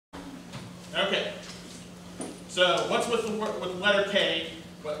Okay. So what's with the letter K?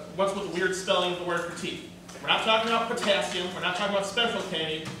 What's with the weird spelling of the word critique? We're not talking about potassium. We're not talking about special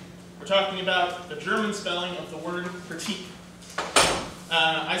K. We're talking about the German spelling of the word critique.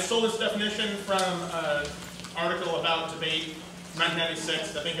 I stole this definition from an article about debate,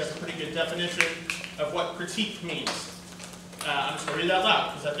 1996. I think that's a pretty good definition of what critique means. I'm just going to read it out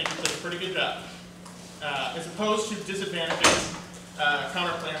loud because I think it does a pretty good job. As opposed to disadvantages,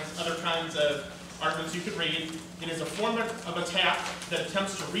 counterplans, other kinds of arguments you could read, it is a form of attack that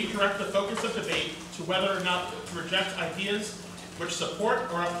attempts to redirect the focus of debate to whether or not to reject ideas which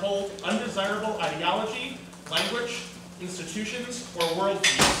support or uphold undesirable ideology, language, institutions, or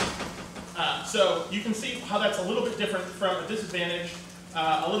worldviews. So you can see how that's a little bit different from a disadvantage,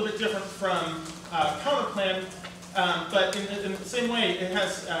 a little bit different from counterplan, but in the same way, it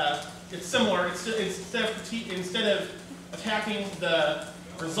has it's similar. Instead of attacking the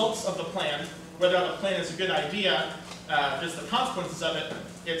results of the plan, whether the plan is a good idea, just the consequences of it,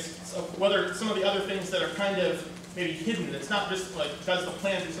 it's whether some of the other things that are kind of maybe hidden. It's not just like, does the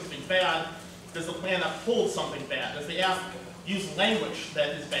plan do something bad? Does the plan uphold something bad? Does the app use language that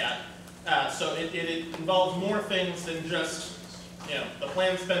is bad? So it involves more things than just, the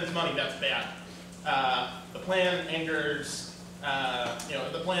plan spends money, that's bad. The plan angers,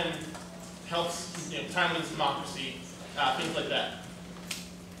 the plan helps, Taiwanese democracy, things like that.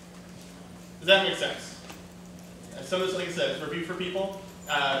 Does that make sense? Some of this, like I said, is review for people.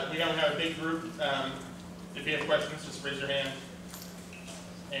 We don't have a big group. If you have questions, just raise your hand.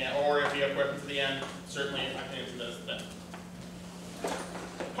 Or if you have questions at the end, certainly I can answer those then.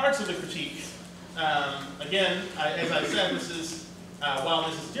 Parts of the critique. Again, as I said, this is, while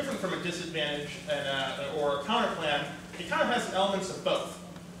this is different from a disadvantage or a counterplan, it kind of has elements of both.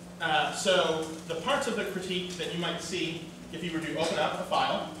 So the parts of the critique that you might see if you were to open up a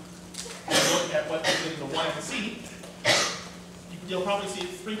file and look at what's in the 1 and C, you'll probably see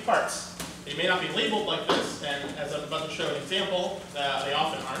 3 parts. They may not be labeled like this, and as I'm about to show an example, they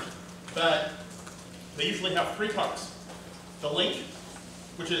often aren't, but they usually have 3 parts. The link,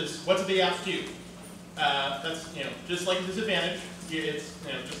 which is what did the app do? That's just like a disadvantage. It's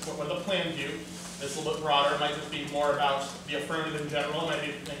just what the plan do. It's a little bit broader. It might just be more about the affirmative in general. It might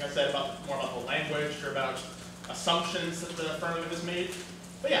be, like I said, more about the language or about assumptions that the affirmative has made.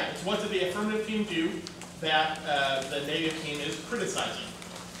 But yeah, it's what did the affirmative team do that the negative team is criticizing.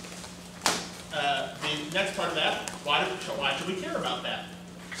 The next part of that, why should we care about that?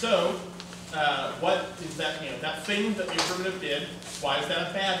 So, what is that, that thing that the affirmative did, why is that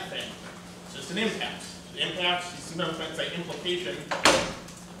a bad thing? It's just an impact. The impact, you sometimes might say implication.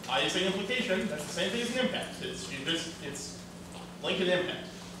 You say implication, that's the same thing as an impact. It's link and impact.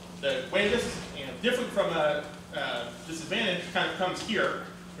 The way this is different from a disadvantage kind of comes here.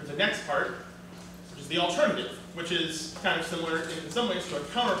 There's the next part, which is the alternative, which is kind of similar in some ways to a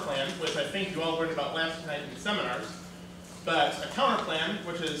counterplan, which I think you all learned about last night in the seminars. But a counterplan,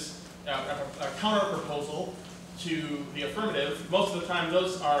 which is a counter proposal to the affirmative, most of the time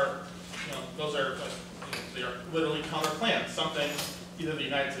those are they are literally counter plans, something either the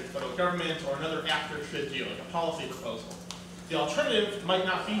United States federal government or another actor should do, like a policy proposal. The alternative might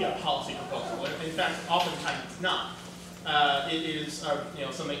not be a policy proposal. In fact, oftentimes it's not. It is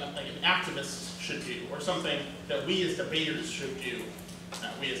something like an activist should do, or something that we as debaters should do.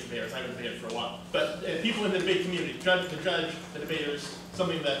 We as debaters, I haven't debated for a while. But people in the debate community, the judge, the debaters,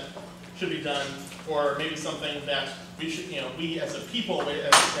 something that should be done, or maybe something that we should, we as a people,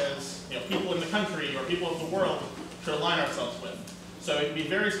 as people in the country or people of the world, should align ourselves with. So it can be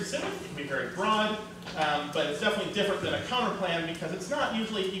very specific, it can be very broad, but it's definitely different than a counterplan because it's not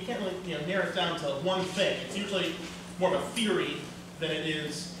usually, you can't really narrow it down to one thing. It's usually more of a theory than it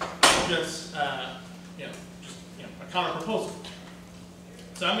is just, a counter proposal.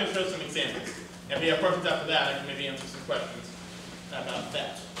 So I'm going to show some examples. And if you have questions after that, I can maybe answer some questions about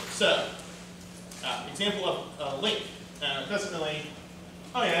that. So, example of a link. It doesn't really,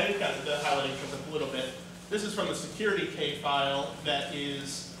 oh yeah, it got the highlighting comes up a little bit. This is from the security K file that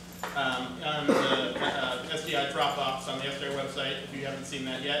is on the SDI Dropbox on the SDI website. If you haven't seen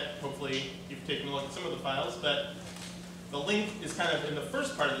that yet, hopefully you've taken a look at some of the files. But the link is kind of in the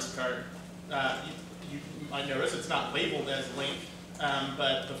first part of this card. You might notice it's not labeled as link,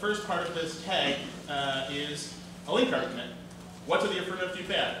 but the first part of this tag is a link argument. What did the affirmative do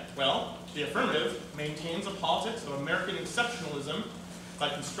bad? Well, the affirmative maintains a politics of American exceptionalism by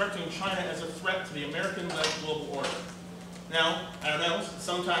constructing China as a threat to the American-led global order. Now, I don't know,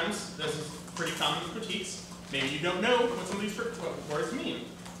 sometimes this is pretty common critiques. Maybe you don't know what some of these words mean.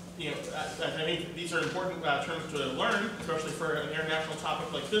 I think these are important terms to learn, especially for an international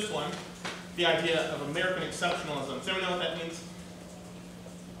topic like this one. the idea of American exceptionalism. Does anyone know what that means?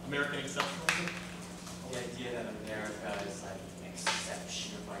 American exceptionalism? The idea that America is like an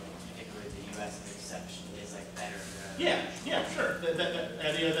exception, like particularly the U.S. is exception is like better than. Yeah, sure. The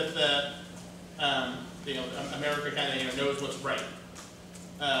idea that America kind of knows what's right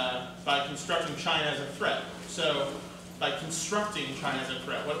by constructing China as a threat. So by constructing China as a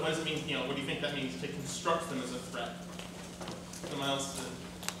threat, what does it mean? What do you think that means to construct them as a threat? Someone else?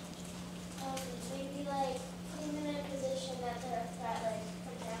 Maybe like putting them in a position that they're a threat, like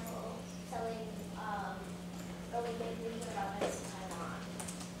for example, telling really big news about this in Taiwan.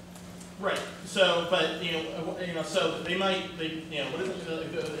 Right. So, but so they might, what is it?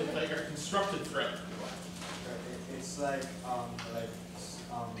 It's like a constructed threat. It's like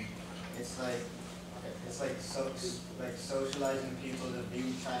socializing people to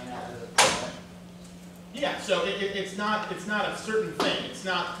view China as a threat. Yeah. So it's not a certain thing. It's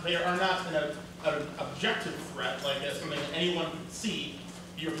not. They are not an objective threat like something that anyone can see.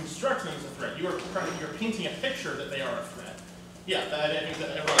 You're constructing them as a threat. You're painting a picture that they are a threat. Yeah, I think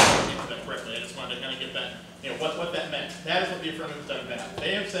that everyone understands that correctly. I just wanted to kind of get that, what that meant. That is what the affirmative has done bad.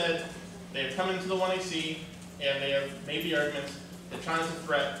 They have said, they have come into the 1AC, and they have made the argument that China is a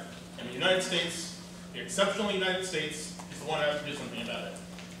threat, and the United States, the exceptional United States, is the one who has to do something about it.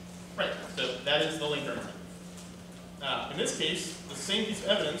 Right, so that is the link argument. In this case, the same piece of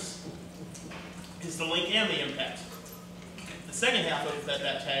evidence is the link and the impact. The second half of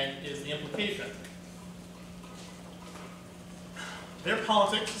that tag is the implication. Their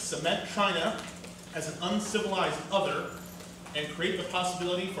politics cement China as an uncivilized other and create the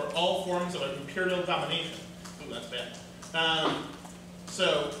possibility for all forms of imperial domination. Ooh, that's bad.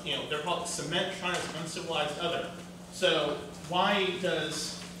 So, their politics cement China as an uncivilized other. So, why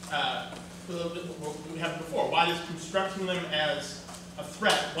does, we have before, why does constructing them as a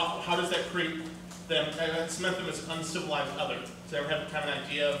threat, how does that create them, cement them as an uncivilized other? Does everyone have kind of an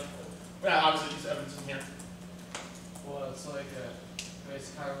idea of, obviously there's evidence in here. Well, it's like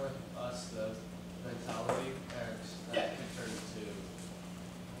it's kind of with us, the mentality, and that can turn to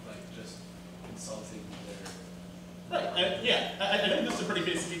like just insulting their. Right. I think this is a pretty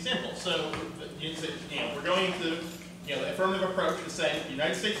basic example. So, we're going to, the affirmative approach is saying the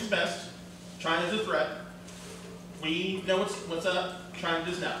United States is best, China is a threat. We know what's up, China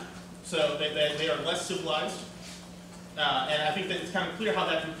does not. So they are less civilized, and I think that it's kind of clear how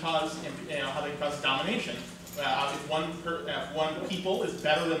that can cause, how they can cause domination. If one people is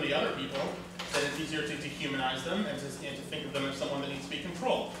better than the other people, then it's easier to dehumanize them and to think of them as someone that needs to be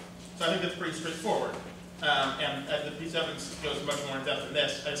controlled. So I think that's pretty straightforward. And the piece of evidence goes much more in depth than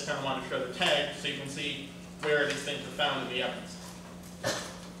this. I just kind of wanted to show the tag so you can see where these things are found in the evidence.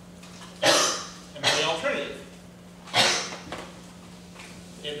 And then the alternative.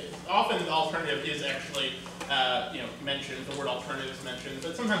 Often the alternative is actually mentioned, the word alternative is mentioned,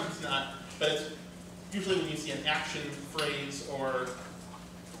 but sometimes it's not. But it's usually when you see an action phrase or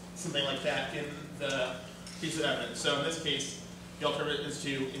something like that in the piece of evidence. So in this case, the alternative is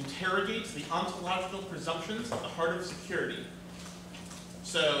to interrogate the ontological presumptions at the heart of security.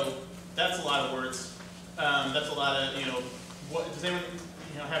 So that's a lot of words. That's a lot of, what, does anyone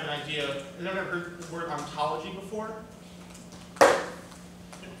have an idea of, has anyone ever heard the word ontology before?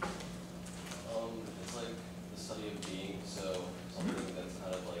 It's like the study of being, so something that's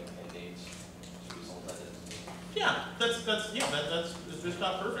kind of like innate to someone's identity. Yeah, that's just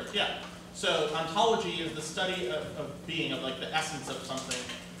about perfect. Yeah. So ontology is the study of being, of like the essence of something.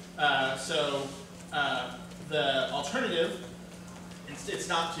 The alternative, it's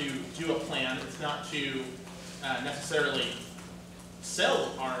not to do a plan. It's not to necessarily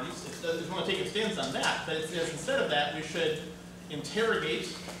sell arms. It doesn't want to take a stance on that. But instead of that, we should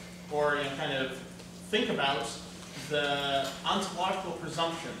interrogate or kind of think about the ontological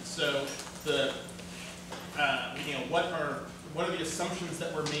presumptions. So the what are the assumptions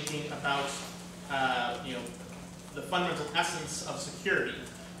that we're making about the fundamental essence of security?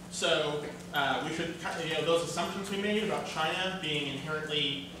 So we should, those assumptions we made about China being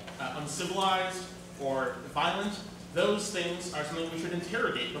inherently uncivilized or violent, those things are something we should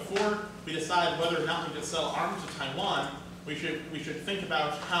interrogate before we decide whether or not we can sell arms to Taiwan. We should think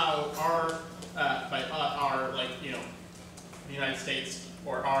about how the United States,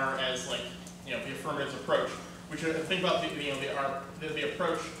 or our as the affirmative approach. We should think about the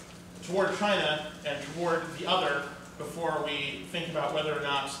approach toward China and toward the other before we think about whether or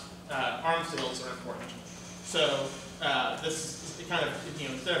not arms sales are important. So this is kind of,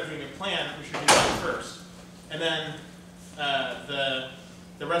 instead of doing a plan, we should do that first. And then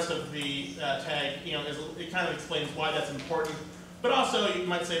the rest of the tag, it kind of explains why that's important. But also, you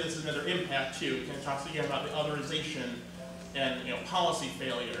might say this is another impact too. It talks again about the otherization and policy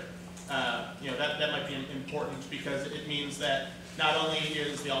failure. That might be important because it means that not only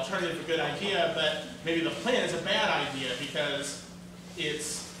is the alternative a good idea, but maybe the plan is a bad idea because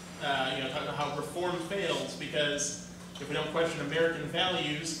it's talking about how reform fails. Because if we don't question American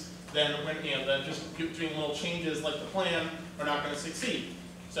values, then when just doing little changes like the plan are not going to succeed.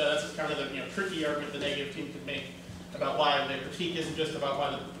 So that's kind of the tricky argument the negative team could make about why the critique isn't just about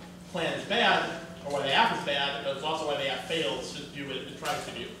why the plan is bad or why the app is bad, but it's also why the app fails to do what it tries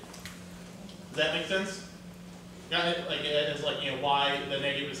to do. Does that make sense? It's why the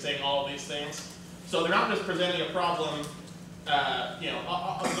negative is saying all of these things. So they're not just presenting a problem.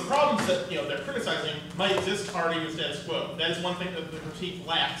 The problems that they're criticizing might exist already in the status quo. That is one thing that the critique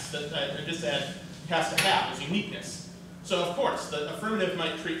lacks that I just said has to have is uniqueness. So of course the affirmative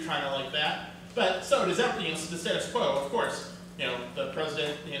might treat China like that, but so does everything. The status quo. Of course, the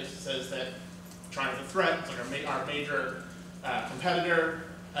president says that China's a threat. It's like our major competitor.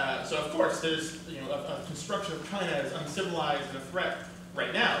 So of course there's a construction of China as uncivilized and a threat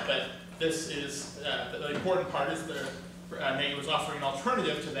right now. But this is the important part is the negative is offering an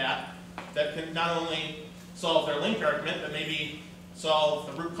alternative to that can not only solve their link argument, but maybe solve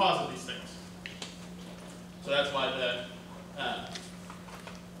the root cause of these things. So that's why the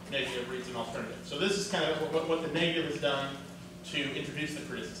negative reads an alternative. So this is kind of what the negative has done to introduce the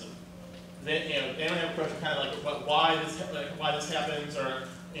criticism. Then, anyone have a question, kind of like why this happens, or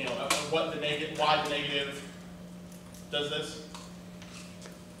why the negative does this?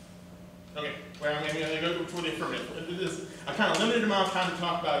 Okay, well, I'm going to go for the affirmative. This is a kind of limited amount of time to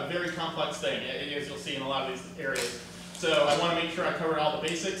talk about a very complex thing, as you'll see in a lot of these areas. So I want to make sure I cover all the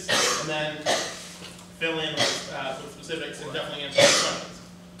basics, and then fill in some specifics and definitely answer some questions.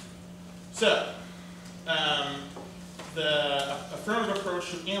 So, the affirmative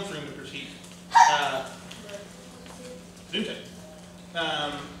approach to answering the critique. Zoom tape.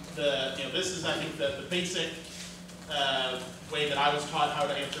 This is, I think, the basic way that I was taught how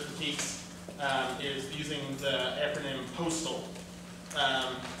to answer critiques is using the acronym POSTAL,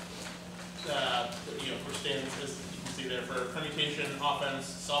 which stands, as you can see there, for permutation, offense,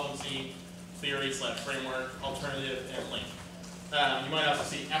 solvency, theory/framework, alternative, and link. You might also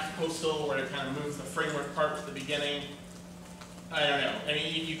see FPOSTAL, where it kind of moves the framework part to the beginning. I don't know. I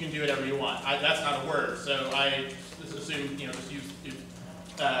mean, you can do whatever you want. That's not a word, so I just assume just use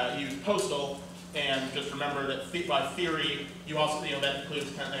postal, and just remember that by theory, you also that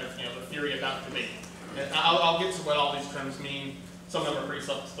includes kind of the theory about debate. And I'll get to what all these terms mean. Some of them are pretty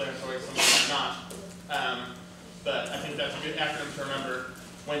self-explanatory, some of them are not. But I think that's a good acronym to remember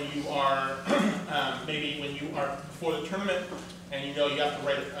when you are maybe when you are before the tournament and you have to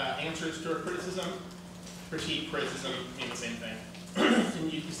write answers to a criticism. Critique, criticism mean the same thing.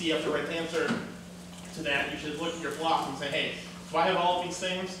 And you see you have to write the answer to that. You should look at your block and say, hey, do I have all of these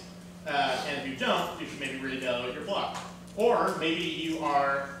things? And if you don't, you should maybe reevaluate your block. Or maybe you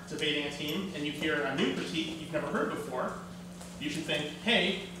are debating a team and you hear a new critique you've never heard before. You should think,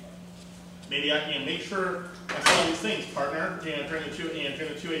 hey, maybe I can make sure I saw these things, partner, during the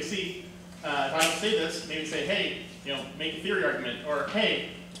 2AC. If I don't say this, maybe say, hey, make a theory argument, or hey,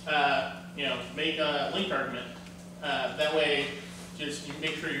 make a link argument. That way, just you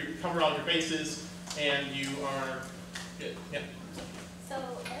make sure you cover all your bases and you are good. Yeah. So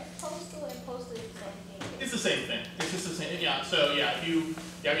postal and postal is the same thing. It's the same thing. It's just the same. Yeah. So yeah,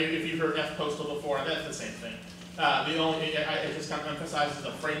 if you've heard F postal before, that's the same thing. The only it just kind of emphasizes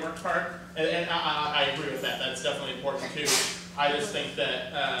the framework part, and I agree with that. That's definitely important too. I just think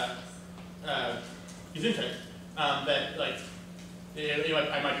that it's interesting that like.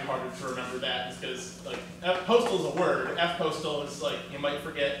 I might be harder to remember that because like F postal is a word. F postal is like you might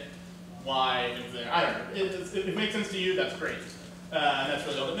forget why it's there. I don't know. If it makes sense to you, that's great. And that's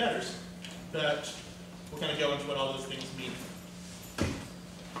really all that matters. But we'll kind of go into what all those things mean.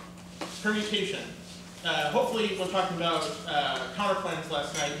 Permutation. Hopefully, when talking about counterplans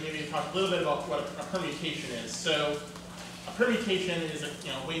last night, maybe talk a little bit about what a permutation is. So, a permutation is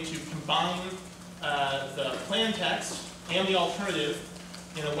a way to combine the plan text and the alternative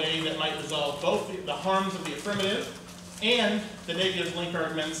in a way that might resolve both the harms of the affirmative and the negative link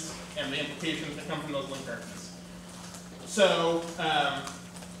arguments and the implications that come from those link arguments. So,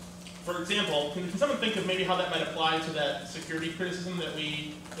 for example, can someone think of maybe how that might apply to that security criticism that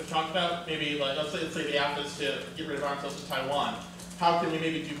we have talked about? Maybe, like, let's say the app is to get rid of arms sales to Taiwan. How can we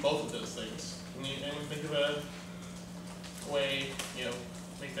maybe do both of those things? Can anyone think of a way,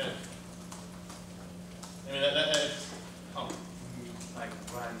 make that? I mean, that's like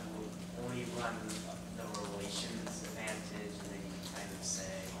only run the relations advantage, and then you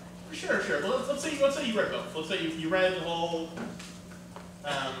Sure. Well, let's say you read both. Let's say you read the whole.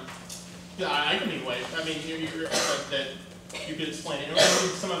 Yeah, I can mean way. I mean, you're that you could explain it. And we'll do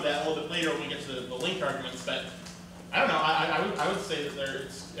some of that a little bit later when we get to the link arguments. But I don't know. I would say that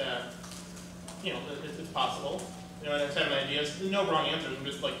it's it's possible. You know, and having ideas. There's no wrong answers. I'm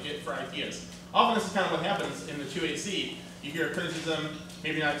just like it for ideas. Often this is kind of what happens in the 2AC. You hear a criticism,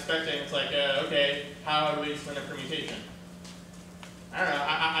 maybe you're not expecting. It's like, okay, how do we explain a permutation? I don't know.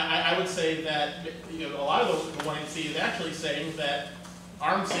 I would say that a lot of the 1AC is actually saying that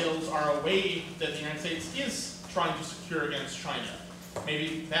arms sales are a way that the United States is trying to secure against China.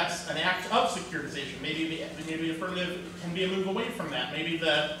 Maybe that's an act of securitization. Maybe the affirmative can be a move away from that. Maybe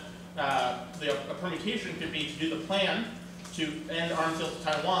the permutation could be to do the plan to end arms sales to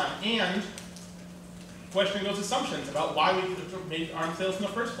Taiwan and questioning those assumptions about why we made arms sales in the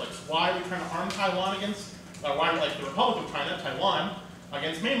first place. Why are we trying to arm Taiwan against, why like the Republic of China, Taiwan,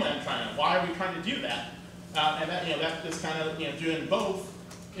 against mainland China? Why are we trying to do that? And that that is kind of doing both.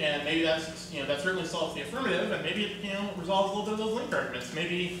 And maybe that's that certainly solves the affirmative, and maybe it resolves a little bit of those link arguments.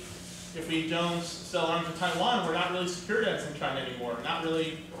 Maybe if we don't sell arms to Taiwan, we're not really securitizing China anymore. We're not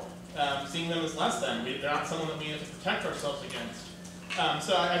really seeing them as less than. They're not someone that we have to protect ourselves against.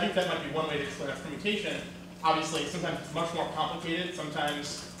 So I think that might be one way to explain a permutation. Obviously, sometimes it's much more complicated.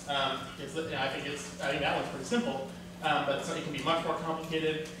 Sometimes I think that one's pretty simple, but it can be much more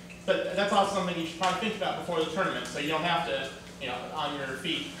complicated. But that's also something you should probably think about before the tournament, so you don't have to, on your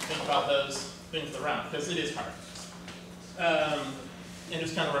feet, think about those things around, because it is hard. And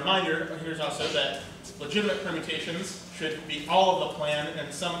just kind of a reminder, here's also that legitimate permutations should be all of the plan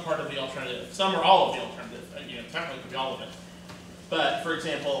and some part of the alternative. Some or all of the alternative. Technically it could be all of it. But for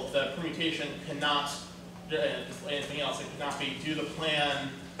example, the permutation cannot do anything else. It cannot be do the plan,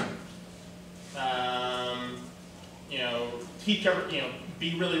 teach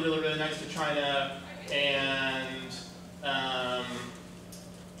be really, really, really nice to China, and I'm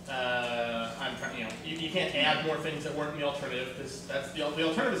trying, you can't add more things that weren't in the alternative, because that's the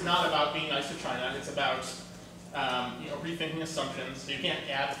alternative is not about being nice to China. It's about rethinking assumptions. So you can't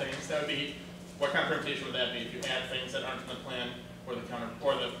add things. That would be, what kind of permutation would that be if you add things that aren't in the plan or the counter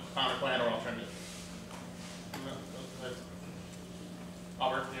plan or alternative?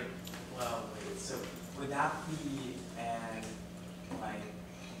 Albert, you. Well, wait, so would that be an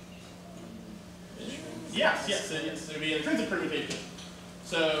Yes. It would be an intrinsic permutation.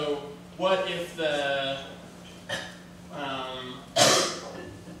 So what if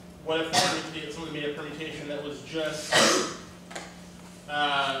someone made a permutation that was just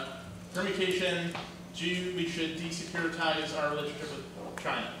permutation, we should desecuritize our relationship with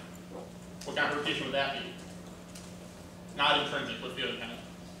China? What kind of permutation would that be? Not intrinsic. What's the other kind?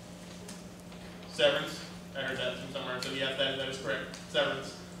 Severance. I heard that from somewhere. So yes, that is correct.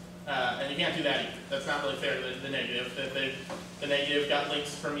 Severance. And you can't do that either. That's not really fair to the negative. The negative got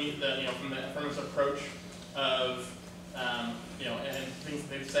links from the affirmative approach of and things that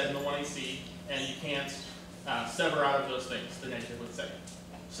they've said in the 1AC, and you can't sever out of those things. The negative would say.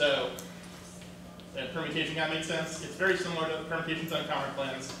 So the permutation kind of makes sense. It's very similar to the permutations on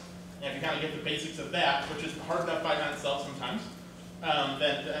counterplans. And if you kind of get the basics of that, which is hard enough by itself sometimes,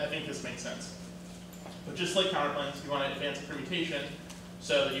 then I think this makes sense. But just like counterplans, you want to advance a permutation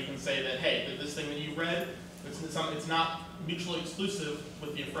so that you can say that, hey, this thing that you read, it's not mutually exclusive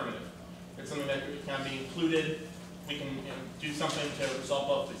with the affirmative. It's something that can be included. We can do something to resolve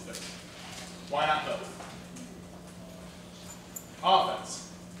both these things. Why not both?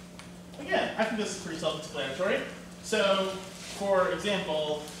 Offense. Again, I think this is pretty self-explanatory. So, for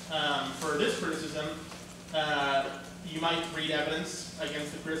example, for this criticism, you might read evidence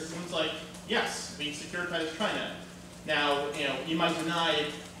against the criticisms like, yes, we securitized China. Now, you might deny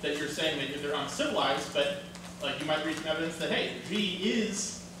that you're saying that they're uncivilized, but you might read some evidence that, hey, G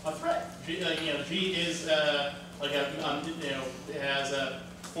is a threat. G is it has a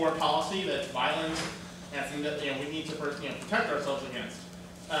foreign policy that's violent, and something that we need to protect ourselves against.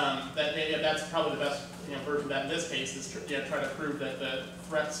 That's probably the best version of that in this case is try to prove that the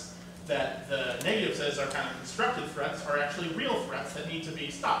threats that the negative says are kind of constructed threats are actually real threats that need to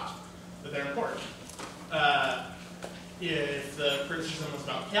be stopped, that they're important. If the criticism was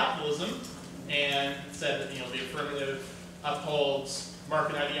about capitalism and said that the affirmative upholds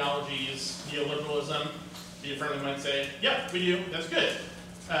market ideologies, neoliberalism, the affirmative might say, yep, we do, that's good.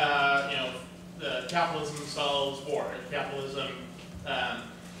 The capitalism solves war. Capitalism,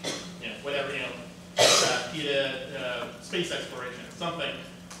 whatever, space exploration, something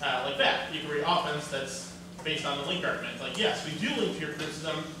like that. You can read offense that's based on the link argument. It's like, yes, we do link to your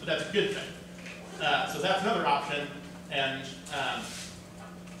criticism, but that's a good thing. So that's another option. And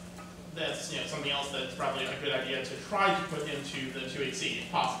that's something else that's probably a good idea to try to put into the 2AC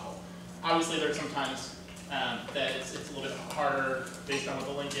if possible. Obviously, there's sometimes that it's a little bit harder based on what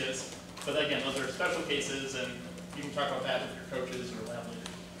the link is, but again, those are special cases, and you can talk about that with your coaches or lab leaders.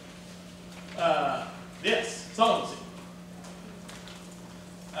 Yes, solvency.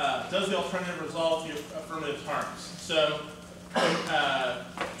 Does the alternative resolve the affirmative harms? So,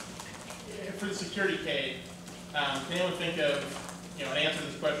 for the security K, can anyone think of an answer to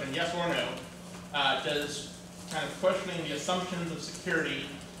this question, yes or no? Does kind of questioning the assumptions of security,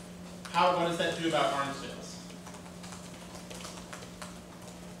 what does that do about arms sales?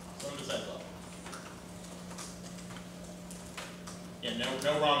 Someone decides that. Yeah,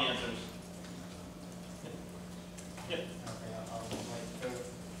 no wrong answers. Yeah. Okay, like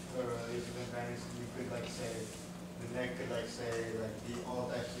for release of advantage, you could like say, the NEC could like say like the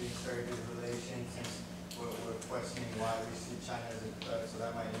alt actually started good relations since we're questioning why we see China as a threat, so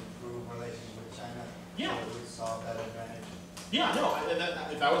that might improve relations with China. Yeah. So it would solve that advantage. Yeah, no,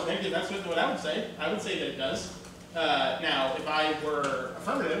 if I was negative, that's what I would say. I would say that it does. Now, if I were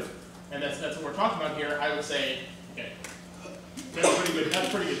affirmative, and that's what we're talking about here, I would say, okay, that's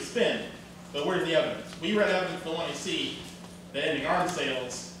pretty good spin, but where's the evidence? We read evidence from the 1AC that ending arms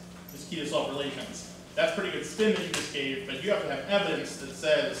sales is key to solve relations. That's pretty good spin that you just gave, but you have to have evidence that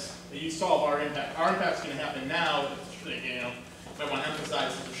says that you solve our impact. Our impact's going to happen now. If I want to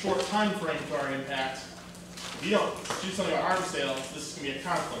emphasize there's a short time frame to our impact. If you don't do something about arms sales, this is going to be a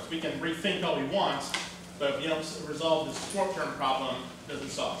conflict. We can rethink all we want, but if you don't resolve this short-term problem, it doesn't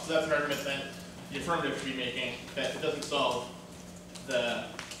solve. So that's an argument that the affirmative should be making, that it doesn't solve the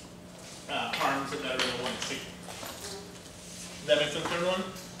harms that are in the 1C. Does that make sense to everyone?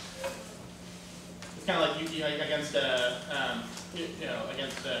 It's kind of like you against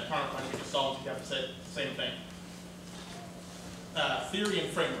counterpoint, you just solve, you have to say the same thing. Theory and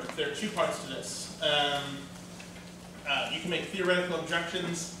framework. There are two parts to this. You can make theoretical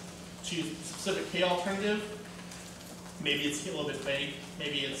objections to the specific K alternative. Maybe it's a little bit vague.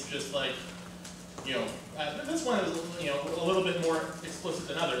 Maybe it's just like, this one is a little bit more explicit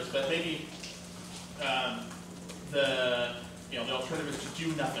than others, but maybe the alternative is to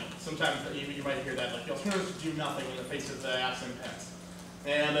do nothing. Sometimes you might hear that, like the alternative is to do nothing in the face of the ass impacts.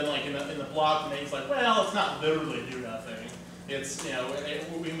 And then like in the blog, the name's like, well, it's not literally do nothing. It's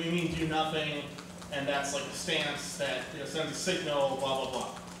we mean do nothing, and that's like a stance that sends a signal, blah blah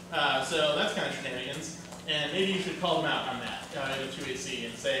blah. So that's kind of shenanigans. And maybe you should call them out on that in the 2AC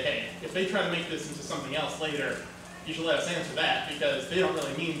and say, hey, if they try to make this into something else later, you should let us answer that because they don't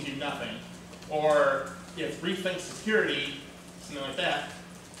really mean do nothing. Or if rethink security, something like that,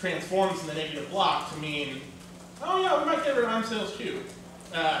 transforms in the negative block to mean, oh yeah, we might get rid of arms sales too.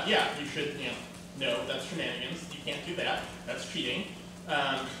 Yeah, you should, no, that's shenanigans. You can't do that. That's cheating.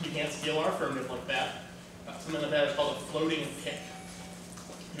 You can't steal our affirmative like that. Something like that is called a floating pick.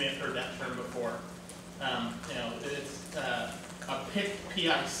 You may have heard that term before. It's a PIC,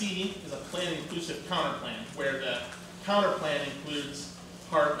 PIC, is a plan-inclusive counterplan, where the counterplan includes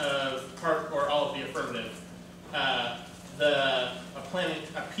part or all of the affirmative. A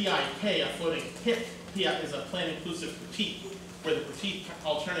PIK, a floating PIC, is a plan-inclusive critique, where the critique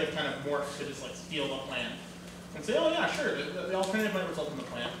alternative kind of morphs to just like steal the plan and say, oh yeah, sure, the alternative might result in the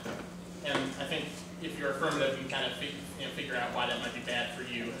plan. And I think if you're affirmative, you can kind of figure out why that might be bad for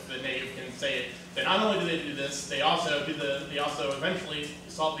you. If the negative can say that not only do they do this, they also eventually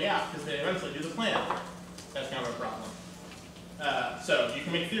solve the app because they eventually do the plan. That's kind of a problem. So you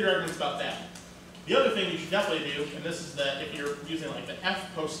can make theory arguments about that. The other thing you should definitely do, and this is that if you're using like the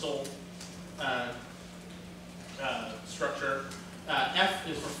F postal structure, F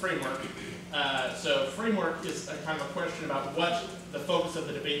is for framework. So framework is a kind of a question about what the focus of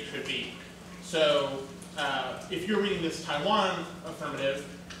the debate should be. So if you're reading this Taiwan affirmative,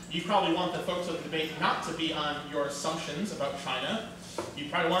 you probably want the focus of the debate not to be on your assumptions about China. You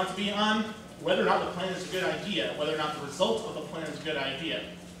probably want it to be on whether or not the plan is a good idea, whether or not the result of the plan is a good idea.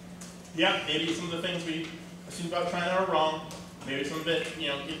 Yeah, maybe some of the things we assume about China are wrong. Maybe some of it,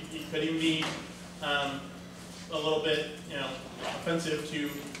 it could even be a little bit, offensive to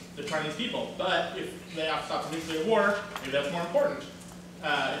the Chinese people. But if they have to stop the nuclear war, maybe that's more important.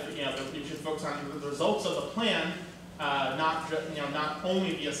 You should focus on the results of the plan, not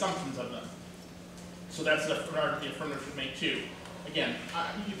only the assumptions of them. So that's the argument the affirmative should make too. Again,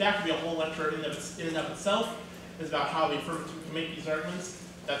 that could be a whole lecture in and of itself. Is about how the affirmative can make these arguments.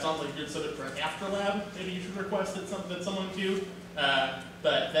 That sounds like a good subject for an after lab. Maybe you should request that someone do.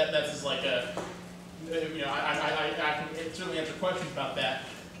 But that's just like a, I can certainly answer questions about that.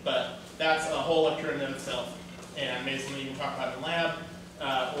 But that's a whole lecture in and of itself, and maybe something you can talk about in lab.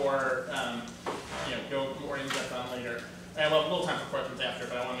 or go more in depth on later. I have a little time for questions after,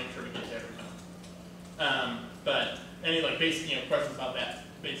 but I want to make sure we get to everything. But any basic questions about that,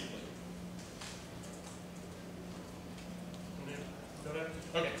 basically. Go there?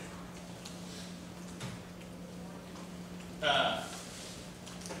 Okay.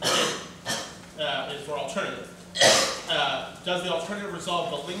 Is for alternative. Does the alternative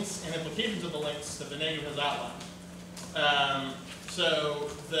resolve the links and implications of the links that the negative has outlined? So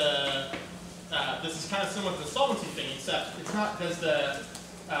this is kind of similar to the solvency thing, except it's not does the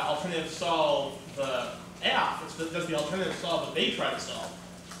alternative solve the app, it's does the alternative solve what they try to solve?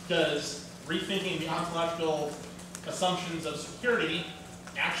 Does rethinking the ontological assumptions of security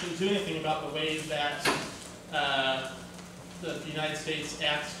actually do anything about the way that the United States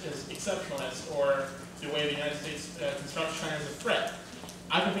acts as exceptionalist, or the way the United States constructs China as a threat?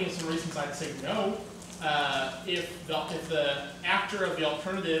 I can think of some reasons I'd say no. If the actor of the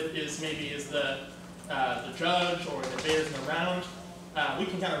alternative is the judge or the bears in the round, we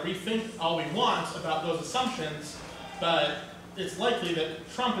can kind of rethink all we want about those assumptions, but it's likely that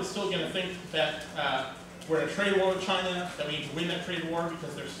Trump is still going to think that we're in a trade war with China, that we need to win that trade war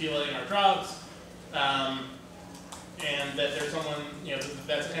because they're stealing our jobs, and that there's someone,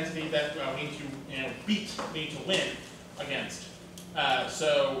 that's an entity that we need to beat, we need to win against.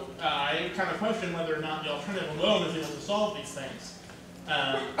 So I kind of question whether or not the alternative alone is able to solve these things.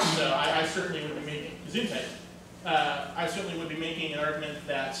 So I certainly would be making Gesundheit. I certainly would be making an argument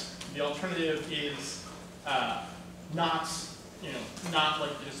that the alternative is not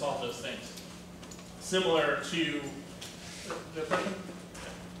likely to solve those things. Similar to the question.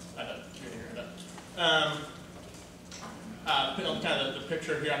 Kind of the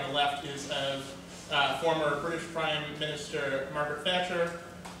picture here on the left is of former British Prime Minister Margaret Thatcher.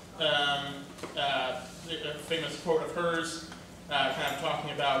 A famous quote of hers, kind of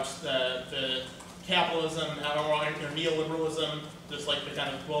talking about the capitalism, or neoliberalism, just like the kind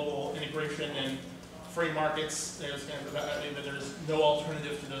of global integration and free markets. There's kind of that there's no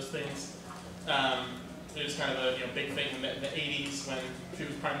alternative to those things. There's kind of a big thing in the 80s when she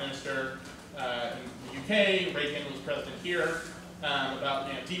was Prime Minister in the UK. Reagan was president here, about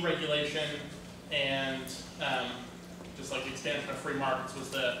deregulation and just like the expansion of free markets was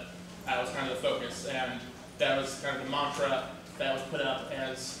kind of the focus, and that was kind of the mantra that was put up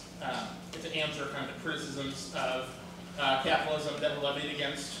as to answer kind of the criticisms of capitalism that were levied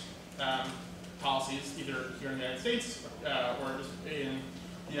against policies either here in the United States or just in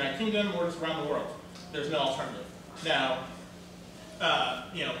the United Kingdom or just around the world. There's no alternative. Now,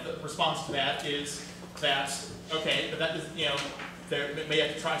 the response to that is that, okay, but that is, they may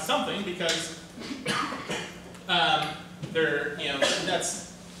have to try something because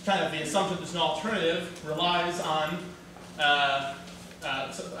that's kind of the assumption there's no alternative relies on a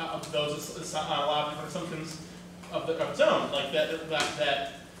lot of different assumptions of its own, like that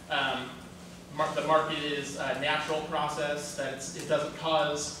the market is a natural process, that it doesn't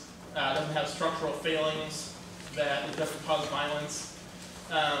have structural failings, that it doesn't cause violence.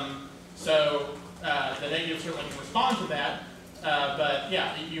 So the negative certainly can respond to that, but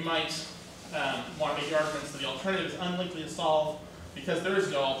yeah, you might want to make arguments that the alternative is unlikely to solve because there is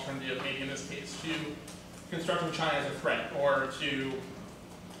no alternative, maybe in this case, to constructing China as a threat, or to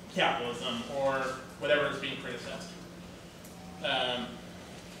capitalism, or whatever is being criticized.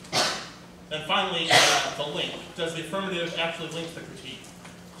 Then finally, the link. Does the affirmative actually link the critique?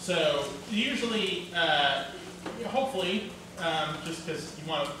 So usually, hopefully, just because you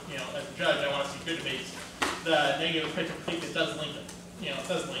want to, as a judge, I want to see good debates, the negative critique that does link it. It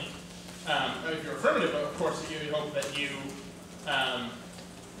does link. If you're affirmative, of course, you hope that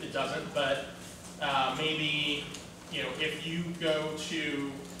it doesn't, but maybe, if you go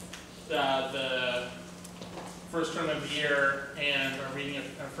to the first term of the year and are reading an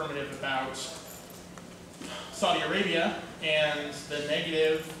affirmative about Saudi Arabia, and the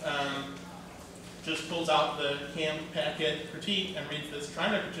negative just pulls out the canned packet critique and reads this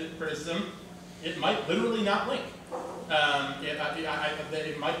China criticism, it might literally not link.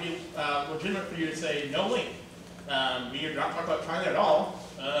 It might be legitimate for you to say no link. We are not talking about China at all.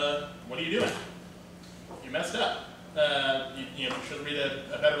 What are you doing? You messed up. You should read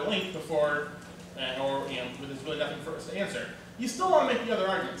a better link before, or there's really nothing for us to answer. You still want to make the other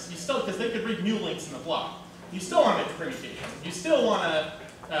arguments. You still, because they could read new links in the blog. You still want to make the permutation. You still want to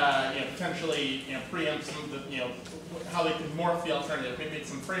potentially preempt some of the how they can morph the alternative, maybe make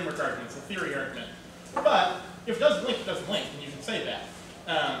some framework arguments, a theory argument. But if it doesn't link, it doesn't link, and you can say that.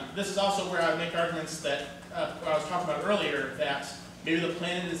 This is also where I would make arguments that I was talking about earlier, that maybe the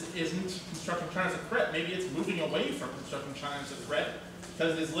plan isn't constructing China as a threat. Maybe it's moving away from constructing China as a threat,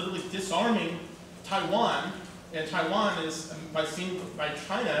 because it is literally disarming Taiwan, and Taiwan is seen by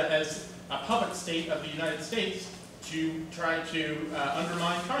China as a puppet state of the United States to try to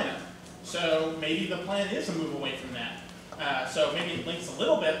undermine China. So maybe the plan is to move away from that. So maybe it links a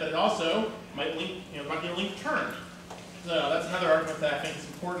little bit, but it also might link, might be a link turned. So that's another argument that I think is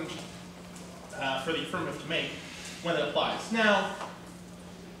important for the affirmative to make when it applies. Now,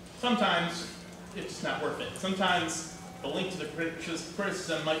 sometimes it's just not worth it. Sometimes the link to the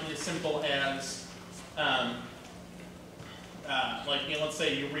criticism might be as simple as, like, let's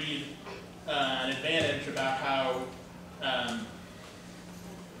say you read an advantage about how, I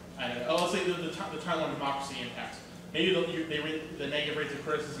don't know, let's say the Taiwan democracy impacts. Maybe they read the negative rates of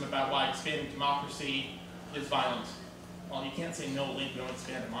criticism about why expanding democracy is violent. Well, you can't say no link, don't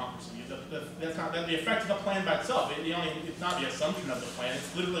expand democracy. That's not the effect of the plan by itself. It's not the assumption of the plan.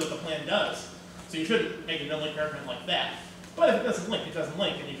 It's literally what the plan does. So you shouldn't make a no link argument like that. But if it doesn't link, it doesn't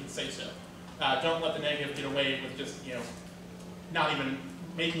link, and you can say so. Don't let the negative get away with just not even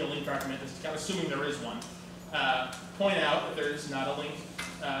making a link argument, just kind of assuming there is one. Point out that there's not a link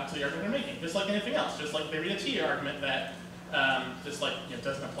to the argument they're making, just like anything else. Just like they read a T argument that just like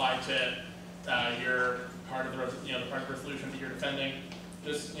doesn't apply to your part of the the part of the resolution that you're defending.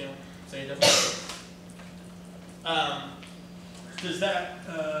 Just say it doesn't. Does that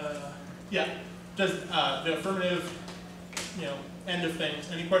does the affirmative end of things?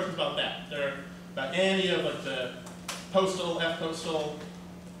 Any questions about that? There about any of like the postal, F postal?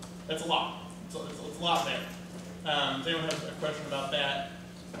 That's a lot. It's a lot there. Does anyone have a question about that?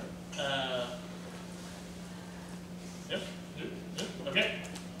 Yep. Okay.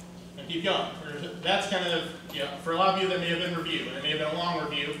 And keep going. That's kind of for a lot of you that may have been review, and it may have been a long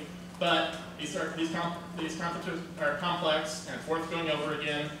review, but these concepts are complex and worth going over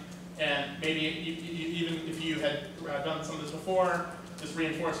again. And maybe even if you had done some of this before, just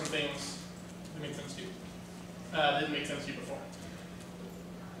reinforcing things that make sense to you. Didn't make sense to you before.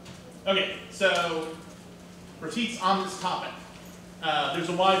 Okay, so critiques on this topic. There's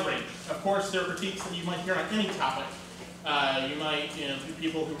a wide range. Of course, there are critiques that you might hear on any topic. You might,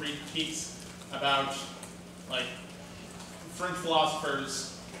 people who read critiques about, like, French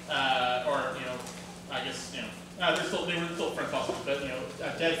philosophers, or, I guess, they were still French philosophers,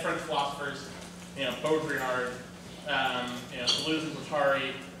 but, dead French philosophers, Baudrillard, Deleuze and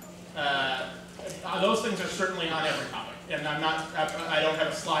Guattari. Those things are certainly on every topic. And I don't have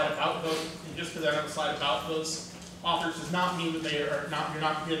a slide about those. Just because I don't have a slide about those authors does not mean that you're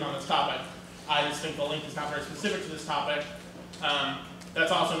not hidden on this topic. I just think the link is not very specific to this topic.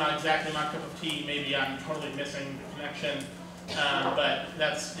 That's also not exactly my cup of tea. Maybe I'm totally missing the connection. But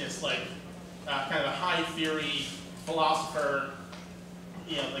that's just like kind of a high theory philosopher.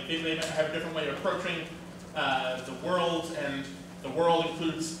 Like they have a different way of approaching the world, and the world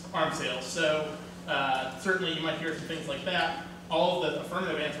includes arms sales. So certainly you might hear some things like that. All of the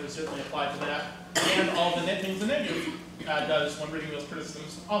affirmative answers certainly apply to that, and all the things the negative does when reading those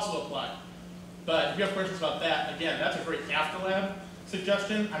criticisms also apply. But if you have questions about that, again, that's a great after lab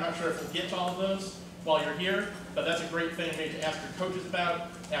suggestion. I'm not sure if we'll get to all of those while you're here, but that's a great thing maybe to ask your coaches about,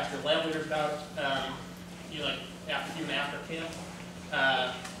 ask your lab leaders about, even after camp,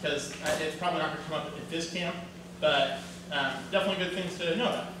 because it's probably not going to come up at this camp, but definitely good things to know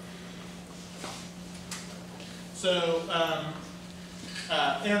about. So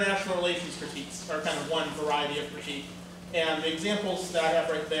international relations critiques are kind of one variety of critique, and the examples that I have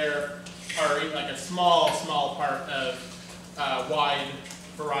right there are like a small part of a wide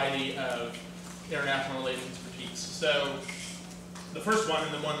variety of international relations critiques. So the first one,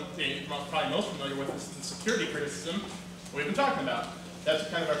 and the one you're probably most familiar with, is the security criticism we've been talking about. That's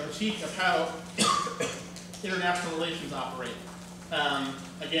kind of a critique of how international relations operate.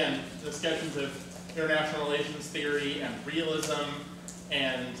 Again, discussions of international relations theory and realism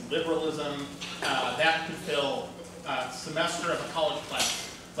and liberalism, that could fill a semester of a college class,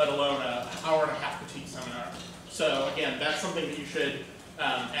 let alone an hour-and-a-half critique seminar. So again, that's something that you should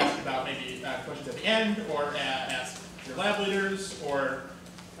ask about, maybe questions at the end, or ask your lab leaders, or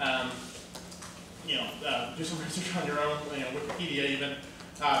do some research on your own, Wikipedia even,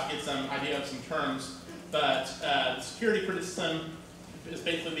 get some idea of some terms. But the security criticism is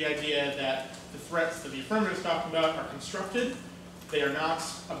basically the idea that the threats that the affirmative is talking about are constructed. They are not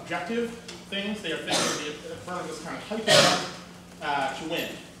objective things. They are things that the affirmative is kind of hyping up to win.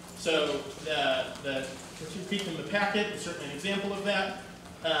 So the critique in the packet is certainly an example of that,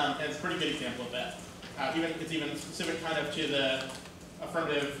 and it's a pretty good example of that. It's even specific kind of to the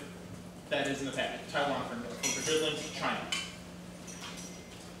affirmative that is in the packet, Taiwan affirmative, which are good links to China.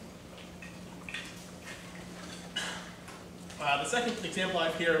 The second example I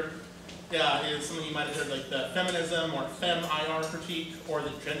have here is something you might have heard, like the feminism or fem-IR critique or the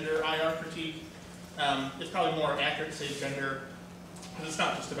gender IR critique. It's probably more accurate to say gender, because it's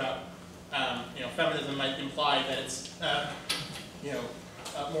not just about, feminism might imply that it's,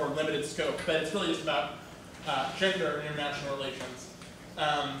 a more limited scope, but it's really just about gender and international relations.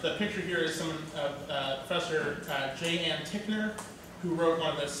 The picture here is Professor J.Ann Tickner, who wrote one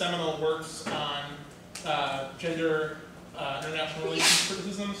of the seminal works on gender international relations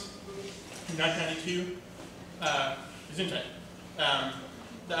criticisms in 1992. Gesundheit.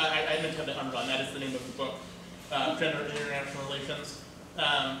 I meant to have that underlined. That is the name of the book, Gender and International Relations.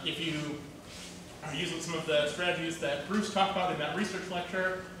 If you are using some of the strategies that Bruce talked about in that research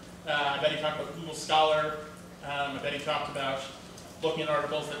lecture, I bet he talked about Google Scholar. I bet he talked about looking at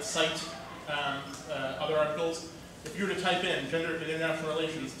articles that cite other articles. If you were to type in gender and international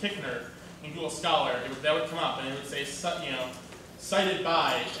relations Tickner in Google Scholar, that would come up and it would say, cited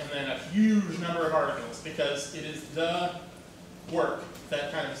by, and then a huge number of articles, because it is the work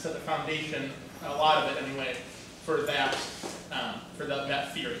that kind of set the foundation, a lot of it anyway, for that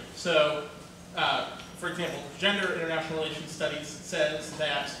theory. So, for example, Gender International Relations Studies says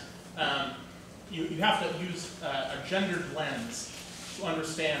that you have to use a gendered lens to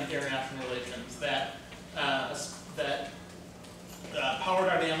understand international relations. That power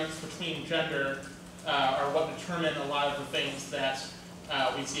dynamics between gender are what determine a lot of the things that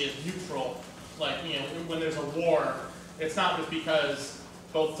we see as neutral. Like, when there's a war, it's not just because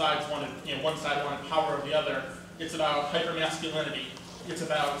both sides wanted, one side wanted power over the other. It's about hypermasculinity. It's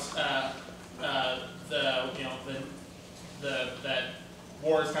about that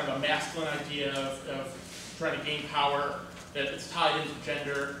war is kind of a masculine idea of trying to gain power, that it's tied into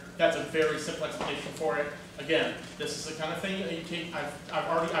gender. That's a very simple explanation for it. Again, this is the kind of thing that you take.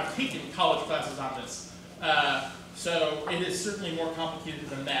 I've taken college classes on this, so it is certainly more complicated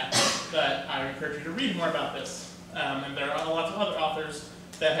than that. But I encourage you to read more about this. And there are lots of other authors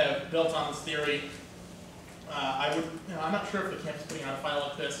that have built on this theory. I'm not sure if the camp's putting out a file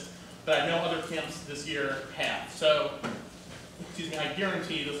like this, but I know other camps this year have. So, I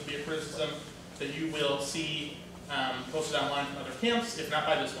guarantee this will be a criticism that you will see posted online from other camps, if not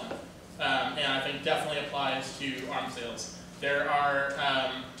by this one. And I think definitely applies to arms sales. There are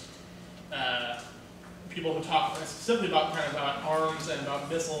people who talk specifically about arms and about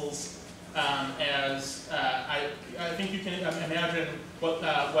missiles. I think you can imagine what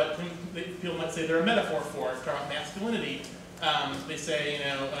people might say they're a metaphor for. It's about masculinity. They say,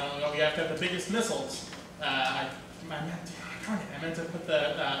 we have to have the biggest missiles. I meant to put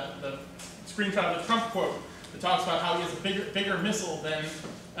the screenshot of the Trump quote that talks about how he has a bigger missile than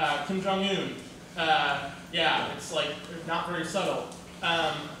Kim Jong-un. Yeah, it's like not very subtle.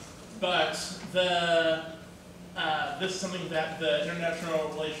 But this is something that the international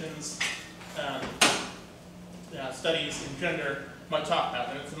relations studies in gender might talk about,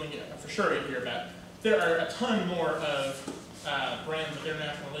 and it's something for sure you hear about. There are a ton more of brands of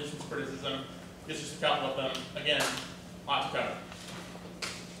international relations criticism. It's just a couple of them. Again, lot to cover.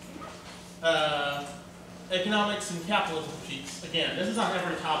 Economics and capitalism critiques. Again, this is on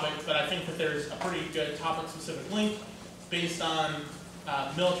every topic, but I think that there's a pretty good topic-specific link based on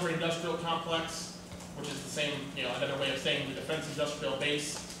military-industrial complex, which is the same, another way of saying the defense-industrial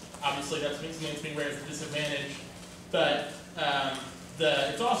base. Obviously, that's something that's being raised as a disadvantage, but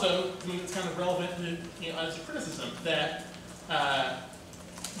it's also something that's kind of relevant to, as a criticism, that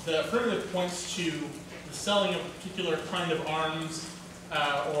the affirmative points to the selling of a particular kind of arms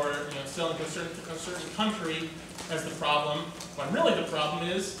or selling to a certain country as the problem, when really the problem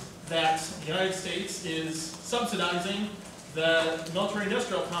is that the United States is subsidizing the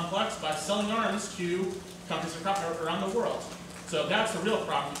military-industrial complex by selling arms to countries around the world. So that's the real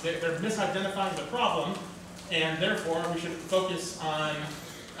problem. They're misidentifying the problem, and therefore we should focus on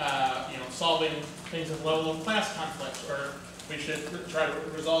solving things of low class conflicts, or we should try to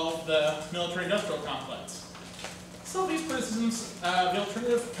resolve the military-industrial complex. Some of these criticisms, the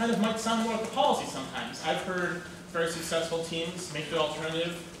alternative kind of might sound more like a policy sometimes. I've heard very successful teams make the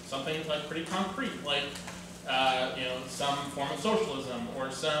alternative something like pretty concrete, like some form of socialism, or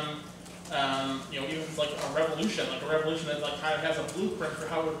some even like a revolution that like kind of has a blueprint for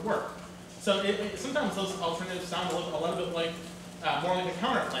how it would work. So sometimes those alternatives sound a little bit like more like a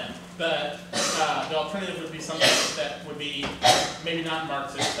counter plan, but the alternative would be something that would be maybe not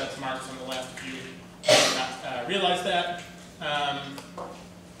Marxist. That's Marx on the left. If you not realize that,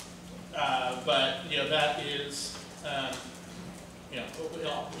 but that is an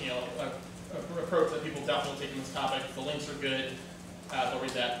approach that people definitely take in this topic. The links are good. They'll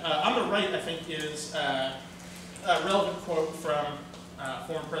read that. On the right, I think, is relevant quote from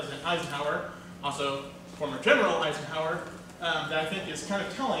former President Eisenhower, also former General Eisenhower, that I think is kind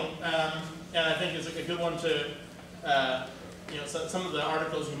of telling, and I think is a good one to, so some of the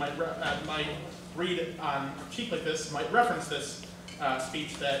articles you might read on a cheek like this might reference this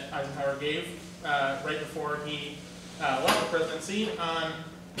speech that Eisenhower gave right before he left the presidency on,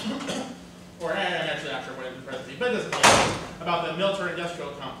 or actually after winning the presidency, but it doesn't matter, about the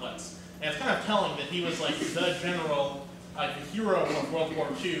military-industrial complex. And it's kind of telling that he was like the general, like the hero of World War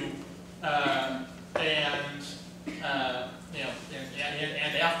II, and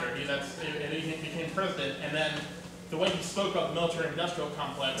after he became president, and then the way he spoke about the military-industrial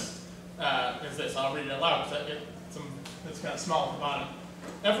complex is this. I'll read it out loud because it's kind of small at the bottom.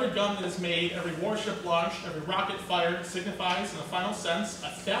 Every gun that is made, every warship launched, every rocket fired signifies, in the final sense, a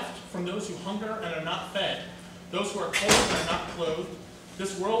theft from those who hunger and are not fed, those who are cold and are not clothed.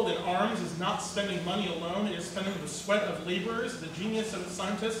 This world in arms is not spending money alone, it is spending the sweat of laborers, the genius of its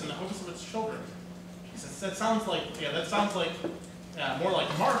scientists, and the hopes of its children. Jesus, that sounds like, more like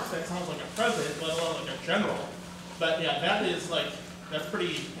Marx, that sounds like a president, let alone like a general. But yeah, that's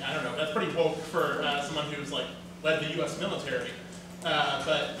pretty woke for someone who's like led the US military.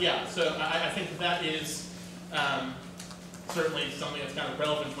 But yeah, so I think that is certainly something that's kind of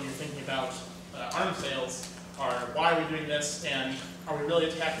relevant when you're thinking about arms sales, are why are we doing this, and are we really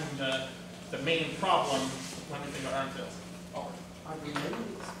attacking the main problem when we think about arms sales? Are there any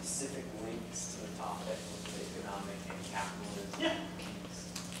specific links to the topic of economic and capitalism? Yeah.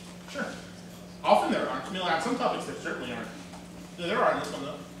 Sure. Often there aren't. I mean, like, some topics there certainly aren't. There are in this one,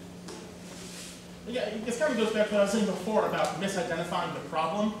 though. Yeah, this kind of goes back to what I was saying before about misidentifying the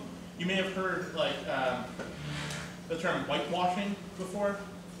problem. You may have heard, like, the term whitewashing before.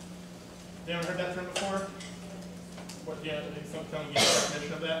 Anyone heard that term before? What, someone give a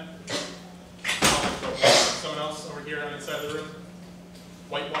definition of that? Someone else over here on this side of the room?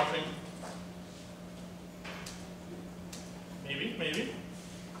 Whitewashing? Maybe.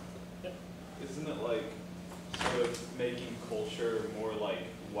 Yep. Isn't it like sort of making culture more like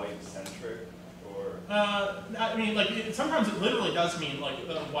white-centric, or? I mean, like sometimes it literally does mean like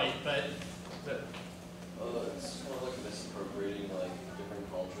white, but. It's kind of like misappropriating like different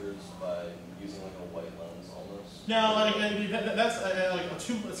cultures by using like a white lens almost. No, like that's like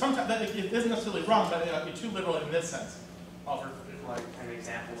too. Sometimes that it isn't necessarily wrong, but too literal in this sense. Oliver. Like an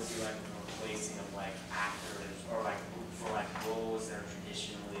example would be like the replacing of like actors, or like for like roles that are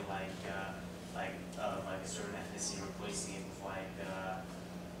traditionally like a certain ethnicity, replacing it with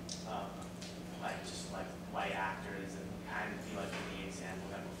just like white actors, and kind of be like the example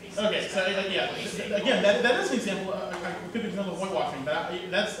that we're facing. Okay, so yeah, again, that is an example. Could be an example of whitewashing, but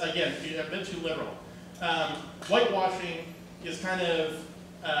that's again a bit too literal. Whitewashing is kind of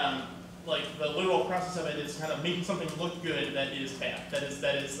like the literal process of it is kind of making something look good that is bad. That is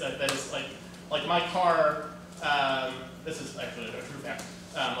like my car. This is actually a true fact.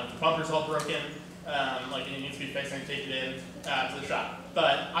 Like the bumper's all broken. Like it needs to be fixed, and I take it in to the shop.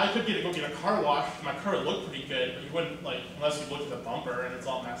 But I could go get a car wash. My car would look pretty good, but you wouldn't like unless you looked at the bumper and it's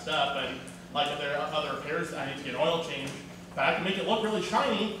all messed up. And like if there are other repairs, I need to get an oil change. But I can make it look really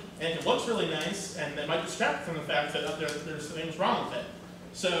shiny, and it looks really nice, and it might distract from the fact that there's things wrong with it.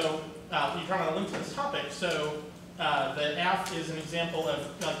 So you're trying to link to this topic. So the AFT is an example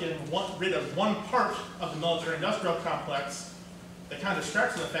of getting rid of one part of the military-industrial complex that kind of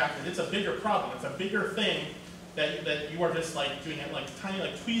distracts from the fact that it's a bigger problem. It's a bigger thing that you are just like doing it like tiny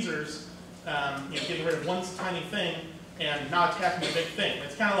like tweezers, getting rid of one tiny thing and not attacking the big thing.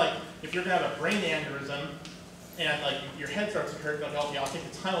 It's kind of like if you're gonna have a brain aneurysm and like your head starts to hurt, like okay, I'll take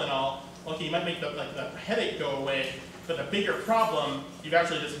the Tylenol. Okay, you might make the headache go away, but the bigger problem you've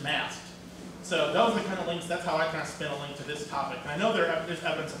actually just masked. So those are the kind of links. That's how I kind of spin a link to this topic. And I know there's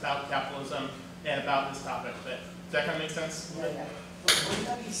evidence about capitalism and about this topic, but does that kind of make sense? Yeah. Wouldn't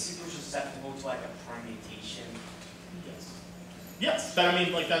that be super susceptible to like a permutation? Yes. Yes, but I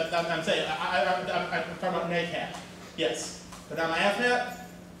mean, like that I'm saying, I'm talking about neg hat. Yes. But on my F hat,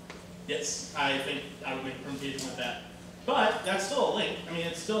 yes, I think I would make a permutation with that. But that's still a link. I mean,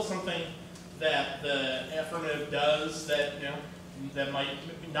 it's still something that the affirmative does that that might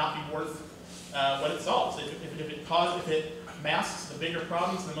not be worth what it solves. If it masks the bigger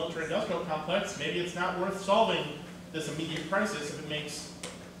problems in the military-industrial complex, maybe it's not worth solving this immediate crisis if it makes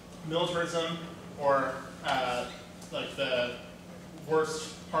militarism or like the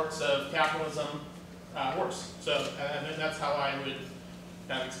worst parts of capitalism worse. So that's how I would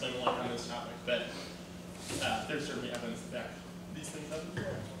kind of explain the link on this topic. But there's certainly evidence to back these things up as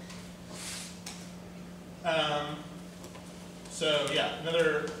well. So yeah,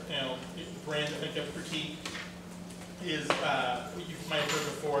 another brand I think of critique is what you might have heard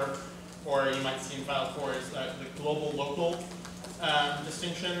before, or you might see in File 4 is the global-local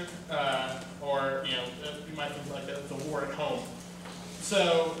distinction, or you might think like the war at home.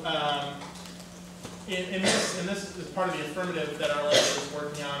 So in this is part of the affirmative that our lab is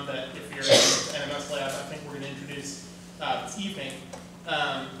working on. That if you're in the NMS lab, I think we're going to introduce this evening,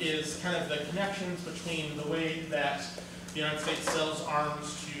 is kind of the connections between the way that the United States sells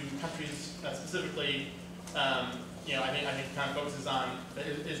arms to countries, specifically, I think it kind of focuses on the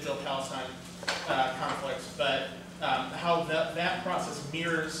Israel-Palestine conflict, but how that process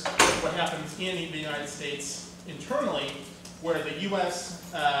mirrors what happens in the United States internally, where the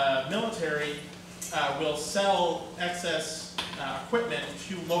U.S. Military will sell excess equipment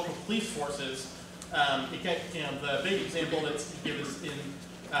to local police forces. The big example that's given is in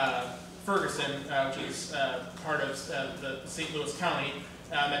Ferguson, which is part of the St. Louis County.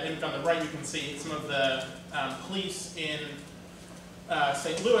 And on the right, you can see some of the police in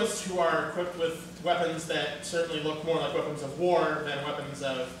St. Louis who are equipped with weapons that certainly look more like weapons of war than weapons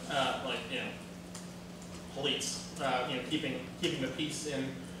of police, keeping the peace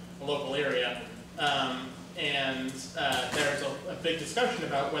in a local area. And there's a big discussion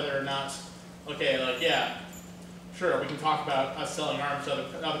about whether or not, sure, we can talk about us selling arms to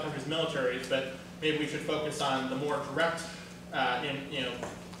other countries' militaries, but maybe we should focus on the more direct,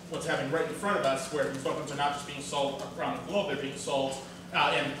 what's happening right in front of us, where these weapons are not just being sold around the globe, they're being sold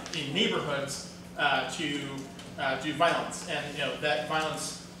in neighborhoods to do violence. And that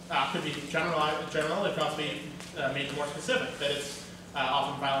violence could be general, it can also be made more specific, that it's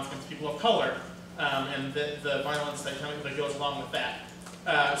often violence against people of color, and the violence that goes along with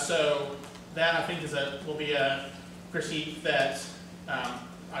that. So that, I think, will be a critique that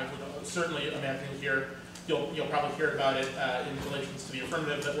I would certainly imagine you'll probably hear about it in relations to the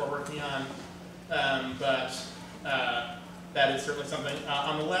affirmative that we're working on, but that is certainly something.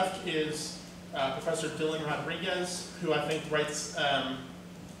 On the left is Professor Dylan Rodriguez, who I think writes,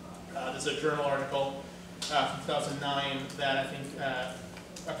 this is a journal article from 2009 that I think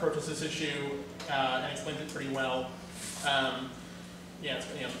approaches this issue and explains it pretty well. It's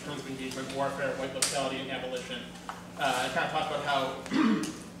in terms of engagement, warfare, white locality, and abolition. I kind of talked about how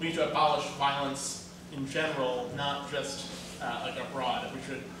we need to abolish violence in general, not just abroad. We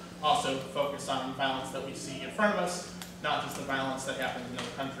should also focus on violence that we see in front of us, not just the violence that happens in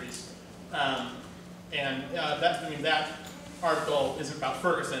other countries. That article isn't about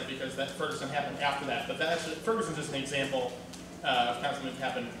Ferguson, because Ferguson happened after that, but Ferguson's just an example of kind of something that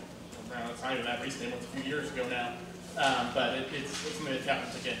happened around, it's not even that recently, it was a few years ago now, but it's something that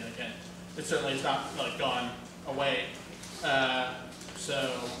happens again and again. It certainly is not gone away.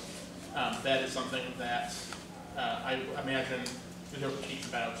 That is something that I imagine there's critiques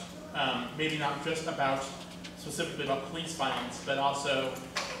about. Maybe not just specifically about police violence, but also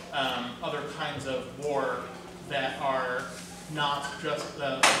other kinds of war that are not just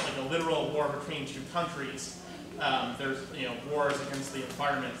a literal war between two countries. There's wars against the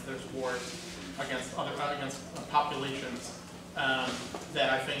environment. There's wars against populations that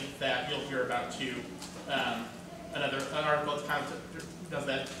I think that you'll hear about too. An article that kind of does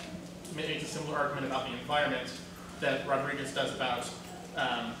that, makes a similar argument about the environment that Rodriguez does about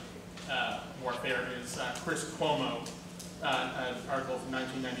warfare is Chris Cuomo, an article from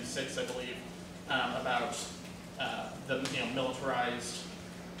 1996, I believe, about the militarized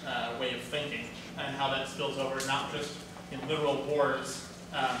way of thinking and how that spills over not just in literal wars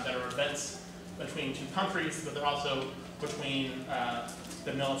that are events between two countries, but they're also between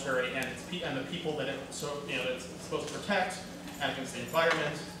the military and the people that it's supposed to protect, and against the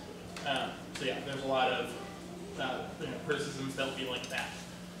environment. There's a lot of criticisms that will be like that.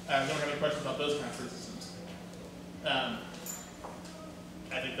 I don't have any questions about those kind of criticisms.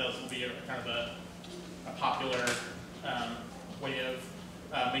 I think those will be kind of a popular way of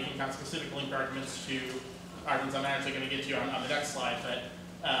making kind of specific linked arguments to arguments I'm actually going to get to on the next slide, but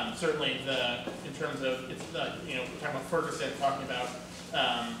certainly in terms of, we're talking about Ferguson, talking about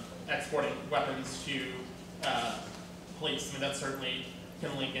exporting weapons to police. I mean, that certainly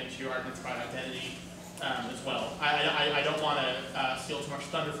can link into arguments about identity as well. I don't want to steal too much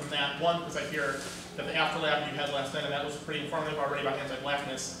thunder from that. One, because I hear that the afterlab you had last night, and that was pretty informative already about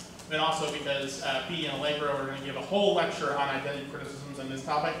anti-blackness. And also because B and Allegro are going to give a whole lecture on identity criticisms on this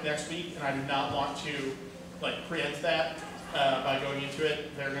topic next week, and I do not want to preempt that by going into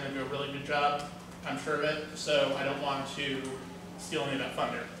it. They're going to do a really good job, I'm sure of it. So I don't want to steal any of that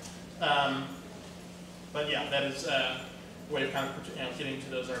thunder. But yeah, that is a way of kind of getting to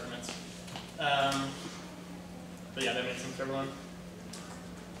those arguments. But yeah, that makes sense to everyone.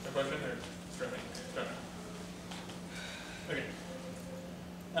 A question or struggling? Okay.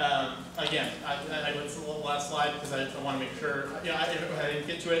 Again, I went to the last slide because I want to make sure, I didn't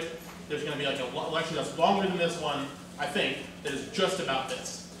get to it. There's going to be like a lecture that's longer than this one, I think, that is just about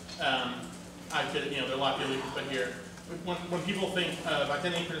this. I could, there are a lot of people who put here. When people think of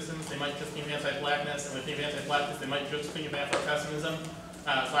identity criticisms, they might just think of anti-blackness, and when they think of anti-blackness, they might just think of anti-pessimism.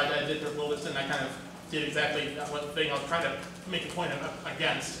 So I did a little bit, and I kind of did exactly what thing I was trying to make a point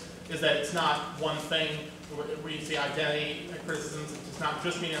against, is that it's not one thing. Where you see identity criticisms, it does not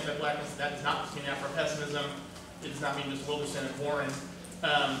just mean anti-blackness, that does not just mean anti-pessimism, it does not mean just Wilderson and Warren.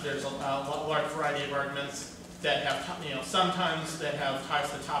 There's a large variety of arguments that have, sometimes that have ties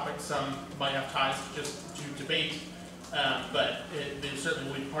to the topic, some might have ties just to debate, but they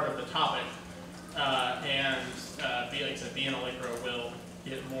certainly will be part of the topic. Like I said, B and Allegra will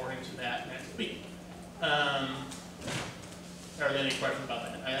get more into that next week. Are there any questions about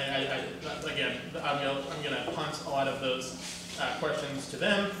that? Again, I'm going to punt a lot of those questions to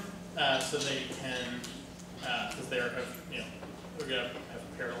them so they can, because they're, we're going to have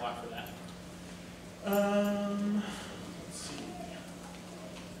prepared a lot for that. Let's see.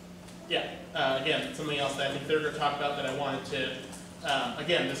 Yeah, again, something else that I think they're going to talk about that I wanted to,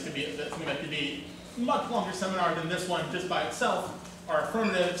 again, this could be a much longer seminar than this one just by itself, are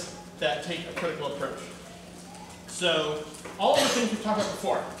affirmatives that take a critical approach. So all of the things we've talked about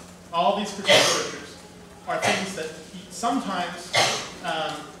before, all these critical approaches, are things that sometimes,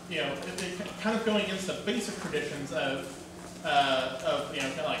 kind of going against the basic traditions of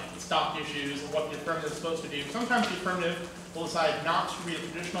kind of like stock issues and what the affirmative is supposed to do. Sometimes the affirmative will decide not to read a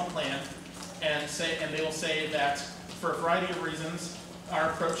traditional plan and they will say that for a variety of reasons,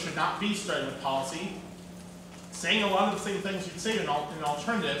 our approach should not be starting with policy, saying a lot of the same things you'd say in an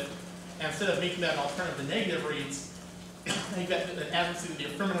alternative, and instead of making that an alternative, the negative reads, make that an advocacy of the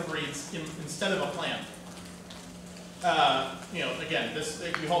affirmative reads instead of a plan. Again,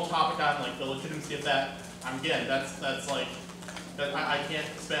 the whole topic on like the legitimacy of that. Again, that's like I can't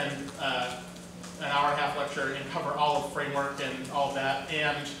spend an hour and a half lecture and cover all of the framework and all of that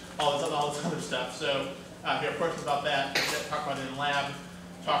and all this other stuff. So if you have questions about that, talk about it in lab,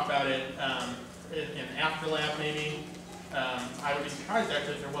 talk about it in after lab maybe. I would be surprised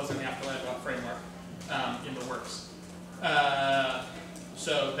actually if there wasn't an after lab about framework in the works.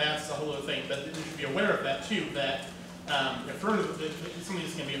 So that's the whole other thing, but you should be aware of that too, that some of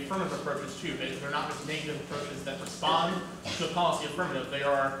these can be affirmative approaches too. They're not just negative approaches that respond to a policy affirmative. They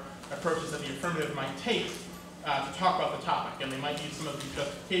are approaches that the affirmative might take to talk about the topic, and they might use some of these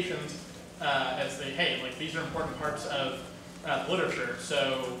justifications as these are important parts of literature,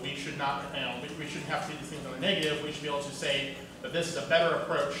 so we should not, we shouldn't have to see these things on the negative. We should be able to say that this is a better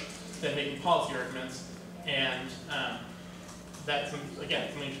approach than making policy arguments, and that's, again,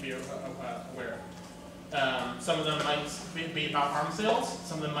 something you should be aware of. Some of them might be about arms sales.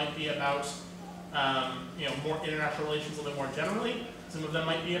 Some of them might be about more international relations a little bit more generally. Some of them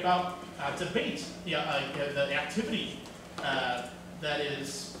might be about debate, the activity that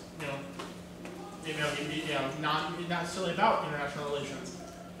is not necessarily about international relations.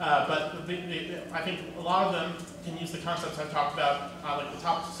 But I think a lot of them can use the concepts I've talked about, like the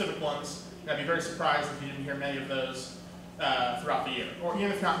top specific ones. I'd be very surprised if you didn't hear many of those throughout the year. Or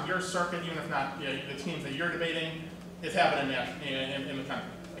even if not in your circuit, even if not the teams that you're debating, it's happening in the country,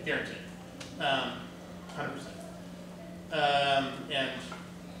 I guarantee. 100%.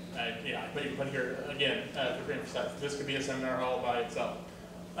 But you can put here, again, to reemphasize, this could be a seminar all by itself.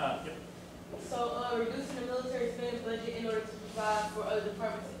 Yep. So reducing the military spending budget in order to provide for other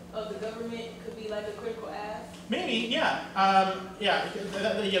departments of the government could be like a critical ask? Maybe, yeah.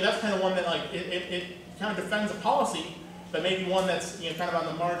 That's kind of one that it kind of defends a policy, but maybe one that's kind of on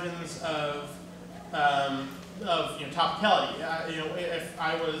the margins of topicality. If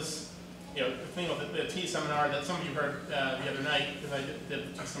I was thinking of the T seminar that some of you heard the other night, because I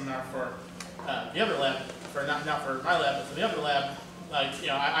did the T seminar for the other lab, not for my lab, but for the other lab. I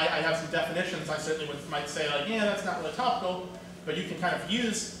have some definitions. I certainly might say that's not really topical, but you can kind of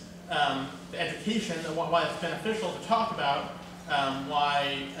use the education and why it's beneficial to talk about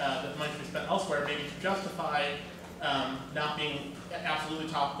why the money should be spent elsewhere, maybe to justify not being absolutely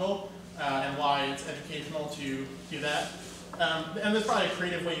topical, and why it's educational to do that. And there's probably a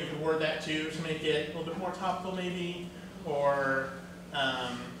creative way you could word that too, to make it a little bit more topical maybe, or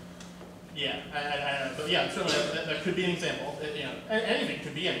certainly that could be an example. Anything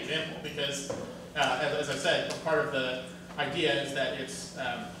could be an example because, as I said, part of the idea is that it's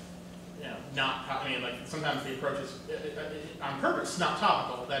not. Sometimes the approach is on purpose not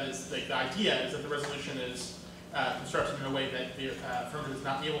topical. That is, the idea is that the resolution is constructed in a way that the affirmative is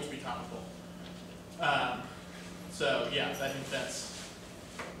not able to be topical. So yeah, I think that's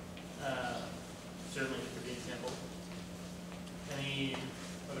certainly could be an example. Any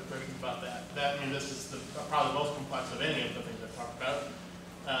other questions about that? I mean, this is probably the most complex of any of the things I've talked about.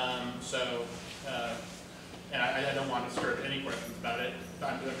 And I don't want to disturb any questions about it.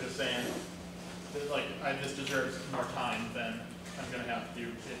 I'm just saying, that, like, this deserves more time than I'm going to have to do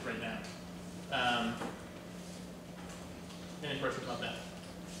it right now. Any questions about that?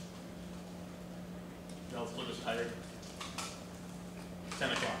 Y'all still just tired?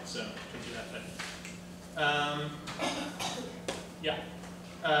 10 o'clock, so shouldn't be that bad. Yeah.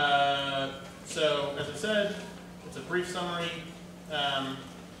 So as I said, it's a brief summary. I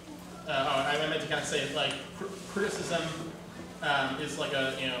meant to kind of say, like, criticism is like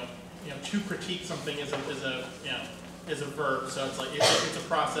a to critique something is a verb. So it's like it's a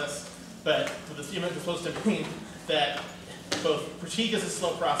process, but the image is supposed to mean that both critique is a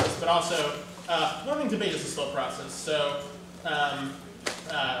slow process, but also learning debate is a slow process. So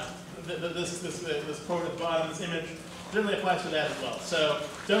this quote at the bottom, this image, certainly applies to that as well. So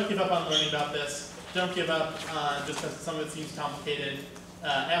don't give up on learning about this. Don't give up just because some of it seems complicated.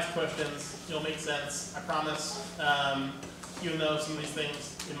 Ask questions. It'll make sense. I promise. Even though some of these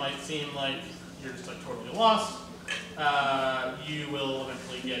things, it might seem like you're just like totally lost, you will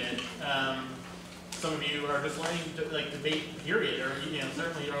eventually get it. Some of you are just learning like debate, period, or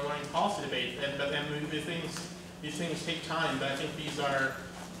certainly are learning policy debate. And these things take time. But I think these are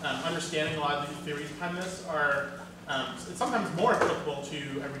understanding a lot of these theories behind this are it's sometimes more applicable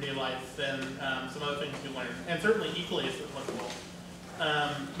to everyday life than some other things you learn, and certainly equally as applicable.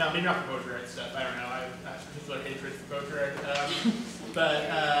 Now, maybe not for Bourdieu stuff. I don't know. I have particular hatred for Bourdieu, but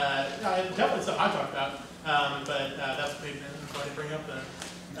definitely stuff I talked about. But that's maybe why they bring up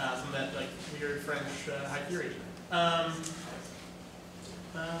some of that like weird French high theory.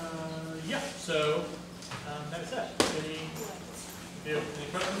 Yeah. So that's it. Any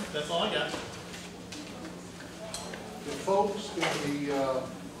questions? That's all I got. The folks in the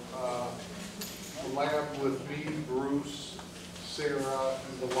lab with me, Bruce, Sarah,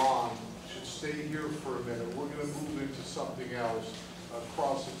 and Milan should stay here for a minute. We're going to move into something else,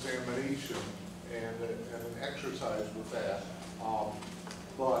 cross-examination and an exercise with that.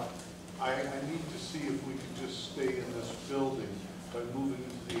 But I need to see if we can just stay in this building by moving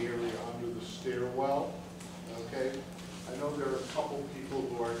into the area under the stairwell, okay? I know there are a couple people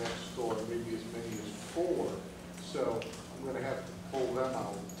who are next door, maybe as many as 4, so I'm going to have to pull them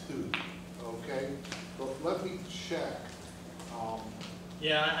out too, okay? But let me check.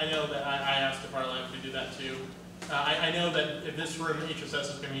 Yeah, I know that I asked if our lab could do that too. I know that if this room,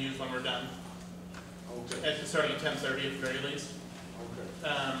 HSS is going to be used when we're done. Okay. Starting at 10:30 at the very least. Okay.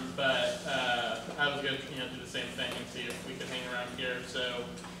 But I was going to do the same thing and see if we could hang around here. So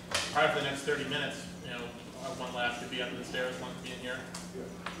probably for the next 30 minutes, one lab could be under the stairs, one could be in here.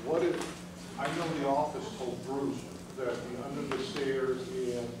 Yeah. What if, I know the office told Bruce that the under the stairs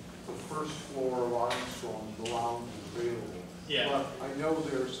and the first floor of Armstrong, the lounge is available. Yeah. But I know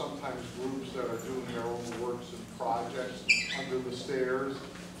there are sometimes groups that are doing their own works and projects under the stairs.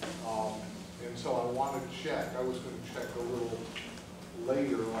 And so I want to check. I was going to check a little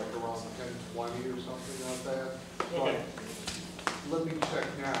later, like around 10:20 or something like that. Okay. But let me check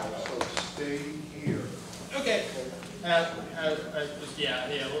now. So stay here. Okay. Let's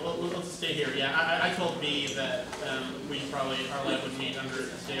stay here. Yeah, I told B that our lab would meet under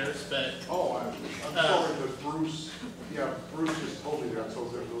the stairs, but. Oh, I'm sorry, but Bruce just told me that, so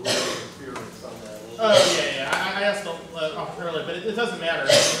there's a little interference on that. Oh, yeah. I asked earlier, but it doesn't matter.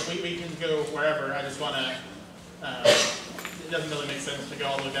 We can go wherever. I just want to. It doesn't really make sense to go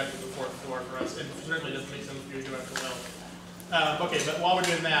all the way back to the 4th floor for us. It certainly doesn't make sense for you to do it as well. Okay, but while we're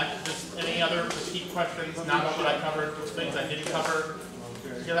doing that, just any other key questions, not what I covered, things I didn't cover?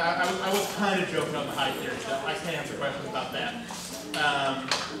 Because I was kind of joking on the high theory stuff. I can't answer questions about that.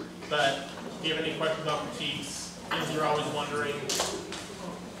 But do you have any questions about critiques? Things you're always wondering?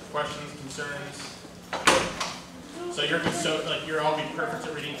 Questions, concerns? So you're all be perfect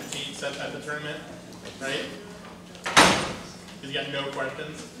at reading critiques at the tournament, right? Because you got no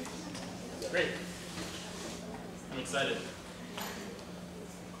questions? Great. I'm excited.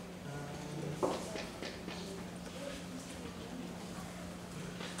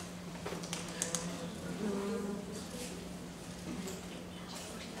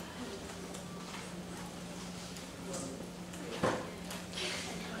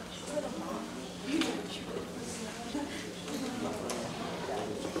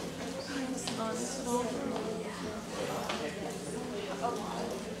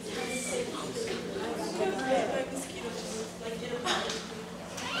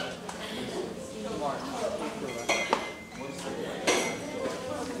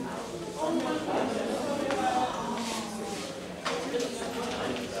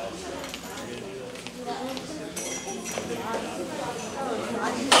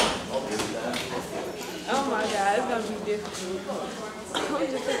 my God, it's gonna be difficult. I'm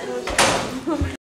just a